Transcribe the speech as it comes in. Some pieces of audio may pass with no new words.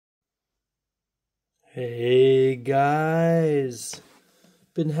Hey guys,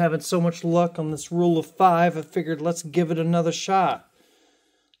 been having so much luck on this rule of 5, I figured let's give it another shot.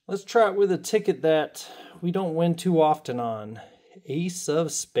 Let's try it with a ticket that we don't win too often on. Ace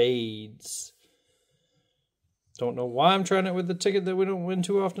of Spades. Don't know why I'm trying it with the ticket that we don't win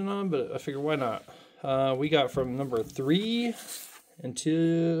too often on, but I figure why not. We got from number 3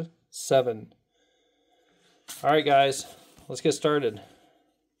 into 7. Alright guys, let's get started.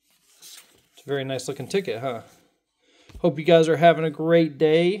 It's a very nice looking ticket, huh? Hope you guys are having a great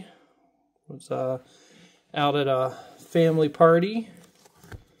day. I was out at a family party.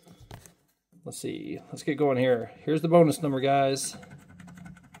 Let's see. Let's get going here. Here's the bonus number, guys.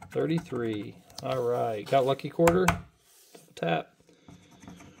 33. All right. Got lucky quarter. Double tap.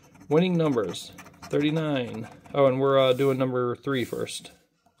 Winning numbers. 39. Oh, and we're doing number 3 first.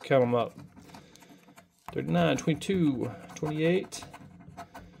 Count them up. 39, 22, 28,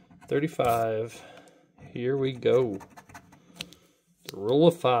 35. Here we go. The rule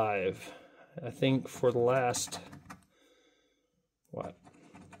of 5. I think for the last,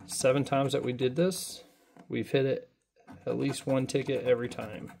 7 times that we did this, we've hit it at least one ticket every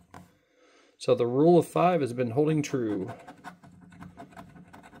time. So the rule of 5 has been holding true.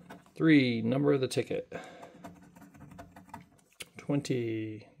 3, number of the ticket.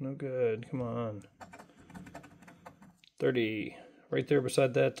 20, no good, come on. 30, right there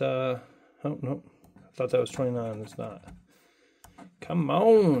beside that, oh, nope, I thought that was 29, it's not. Come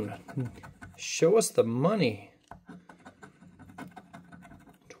on, show us the money.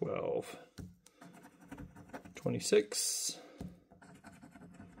 12, 26,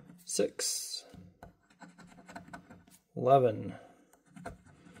 6, 11,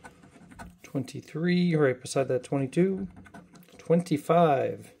 23, right beside that 22,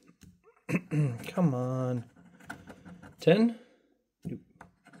 25, come on. 10, nope.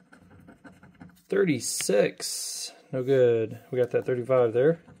 36, no good. We got that 35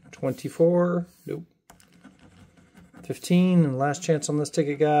 there. 24, nope. 15, and last chance on this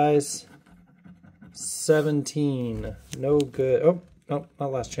ticket, guys. 17, no good. Oh, no,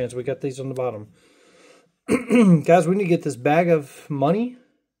 not last chance. We got these on the bottom. Guys, we need to get this bag of money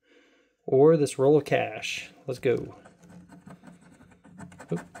or this roll of cash. Let's go.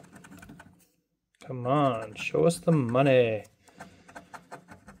 Oop. Come on, show us the money.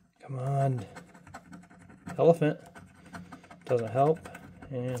 Come on. Elephant. Doesn't help.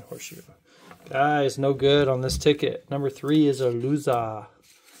 And horseshoe. Guys, no good on this ticket. Number 3 is a loser.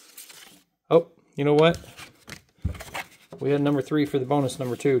 Oh, you know what? We had number 3 for the bonus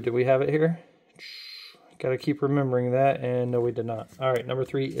number 2. Did we have it here? Gotta keep remembering that. And no, we did not. Alright, number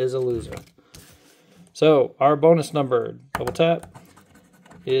 3 is a loser. So, our bonus number, double tap,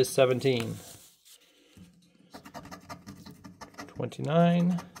 is 17.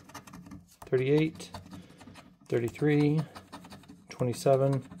 29, 38, 33,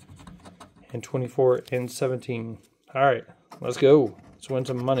 27, and 24, and 17. All right, let's go. Let's win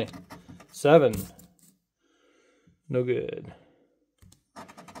some money. 7, no good.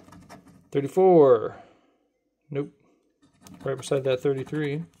 34, nope. Right beside that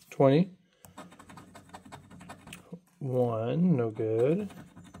 33. 20, 1, no good.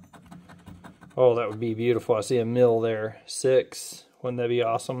 Oh, that would be beautiful. I see a mill there. 6. Wouldn't that be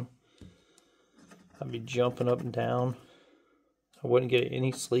awesome? I'd be jumping up and down. I wouldn't get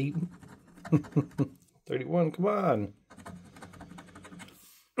any sleep. 31, come on.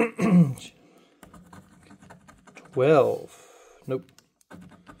 12. Nope.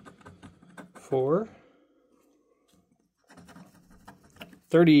 4.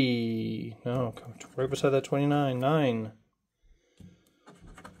 30. No, right beside that 29. 9.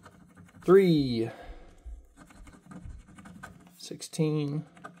 3, 16,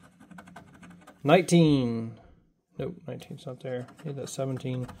 19, nope, 19's not there, need that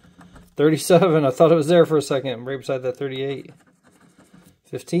 17, 37, I thought it was there for a second, right beside that 38,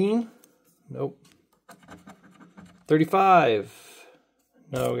 15, nope, 35,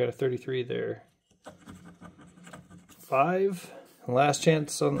 no, we got a 33 there, 5, last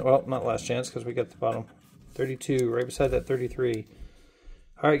chance on, well, not last chance because we got the bottom, 32, right beside that 33.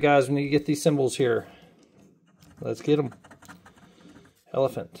 Alright guys, we need to get these symbols here. Let's get them.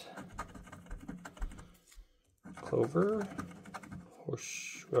 Elephant. Clover.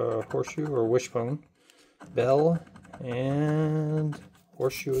 Horseshoe or wishbone. Bell. And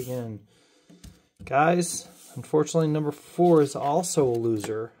horseshoe again. Guys, unfortunately number 4 is also a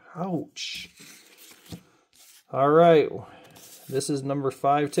loser. Ouch. Alright, this is number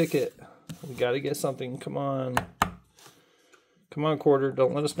 5 ticket. We got to get something. Come on. Come on, quarter,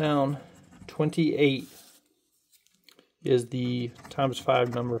 don't let us down. 28 is the times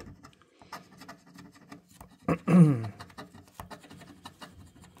 5 number.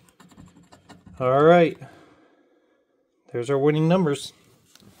 All right. There's our winning numbers.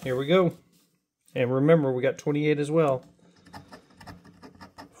 Here we go. And remember, we got 28 as well.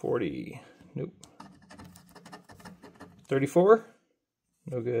 40. Nope. 34.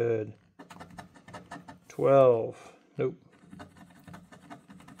 No good. 12. Nope.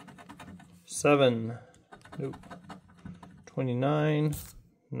 7. Nope. 29.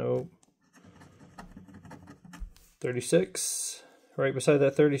 Nope. 36. Right beside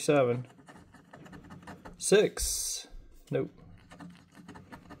that 37. 6. Nope.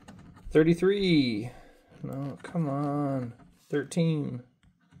 33. No, come on. 13.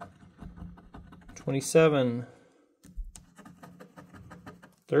 27.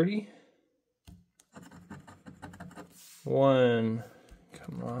 30. 1.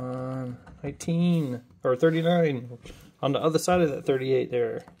 Come on. 19. Or 39. On the other side of that 38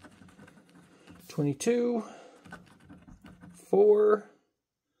 there. 22. 4.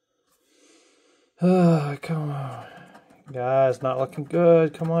 Come on. Guys, not looking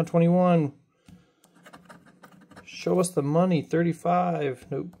good. Come on, 21. Show us the money. 35.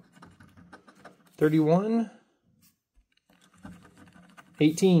 Nope. 31.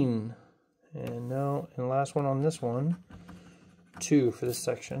 18. And no, and last one on this one. 2 for this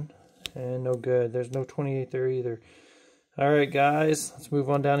section. And no good. There's no 28 there either. Alright, guys. Let's move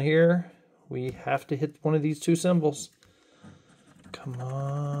on down here. We have to hit one of these 2 symbols. Come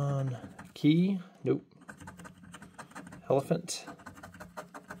on. Key. Nope. Elephant.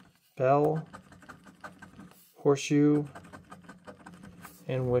 Bell. Horseshoe.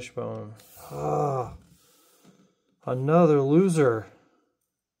 And wishbone. Ah. Another loser.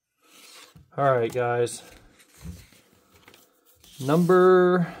 Alright, guys.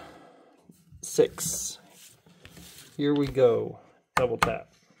 Number 6. Here we go. Double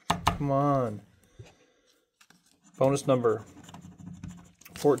tap. Come on. Bonus number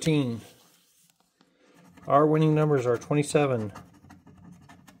 14. Our winning numbers are 27,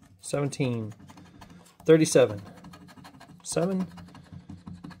 17, 37, 7,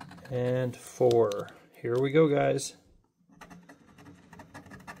 and 4. Here we go, guys.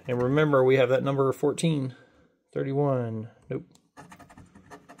 And remember, we have that number 14, 31. Nope.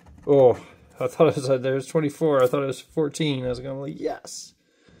 Oh, I thought it was there's 24. I thought it was 14. I was going like, yes.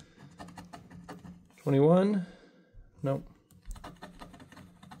 21. Nope.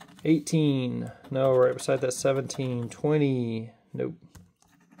 18. No, right beside that 17. 20. Nope.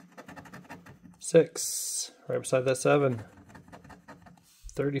 6. Right beside that 7.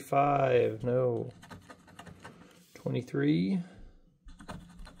 35. No. 23.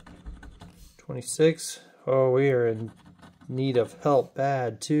 26. Oh, we are in need of help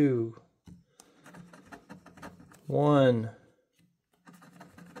bad too. 1.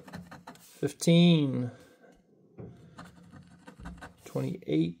 15.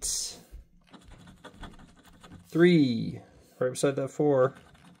 28. 3. Right beside that 4.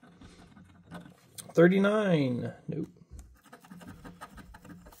 39. Nope.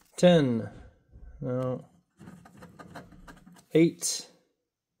 10. No. 8.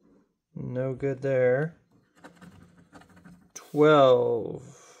 No good there. 12.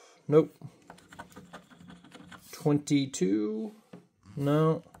 Nope. 22.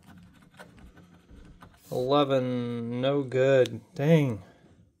 No. 11. No good. Dang.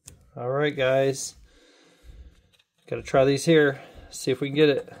 Alright, guys. Gotta try these here. See if we can get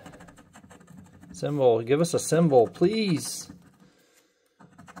it. Symbol. Give us a symbol, please.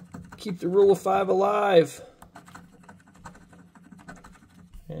 Keep the rule of 5 alive.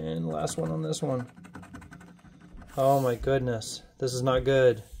 And last one on this one. Oh my goodness. This is not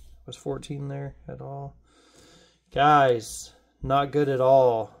good. Was 14 there at all? Guys, not good at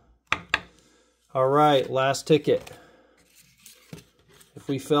all. Alright, last ticket. If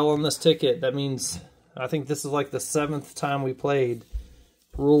we fell on this ticket, that means, I think this is like the 7th time we played.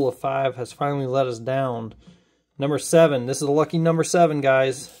 Rule of 5 has finally let us down. Number 7. This is a lucky number 7,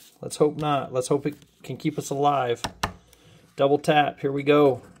 guys. Let's hope not. Let's hope it can keep us alive. Double tap. Here we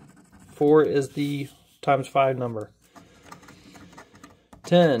go. 4 is the times 5 number.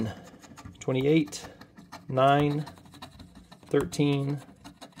 10, 28, 9, 13,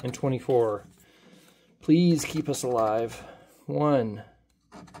 and 24. Please keep us alive. 1.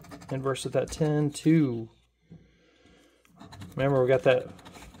 Inverse of that 10, 2. Remember, we got that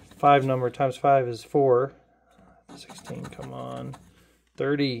 5 number times 5 is 4. 16, come on.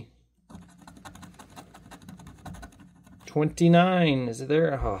 30. 29, is it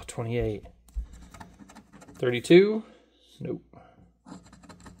there? Oh, 28. 32? Nope.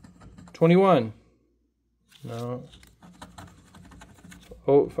 21? No.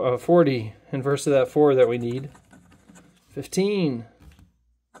 Oh, 40. Inverse of that 4 that we need. 15.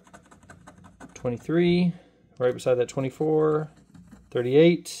 23. Right beside that, 24.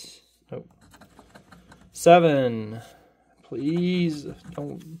 38. Nope. 7. Please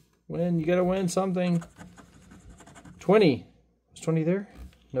don't win. You gotta win something. 20. Was 20 there?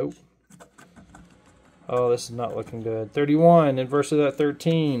 Nope. Oh, this is not looking good. 31. Inverse of that,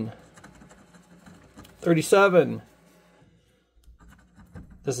 13. 37.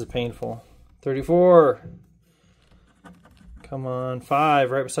 This is painful. 34. Come on. 5.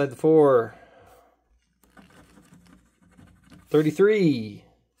 Right beside the 4. 33.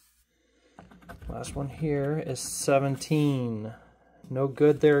 Last one here is 17. No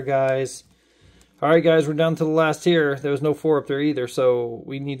good there, guys. All right, guys, we're down to the last here. There was no 4 up there either, so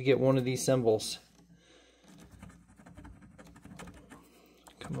we need to get one of these symbols.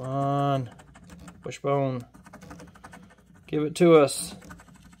 Come on. Wishbone. Give it to us.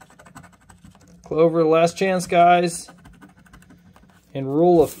 Clover, last chance, guys. And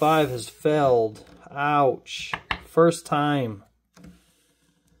rule of 5 has failed. Ouch. First time.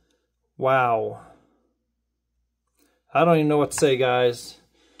 Wow. I don't even know what to say, guys.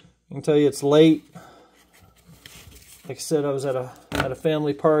 I can tell you it's late. Like I said, I was at a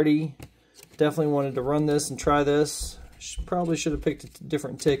family party. Definitely wanted to run this and try this. Probably should have picked a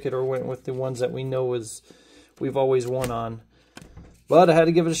different ticket or went with the ones that we know we've always won on. But I had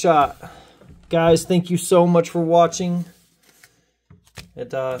to give it a shot. Guys, thank you so much for watching.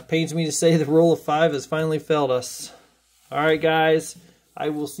 It pains me to say the rule of 5 has finally failed us. Alright, guys. I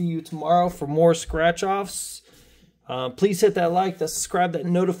will see you tomorrow for more scratch-offs. Please hit that like, that subscribe, that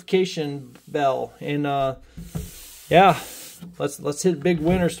notification bell. And, yeah, let's hit big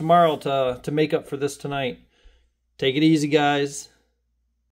winners tomorrow to make up for this tonight. Take it easy, guys.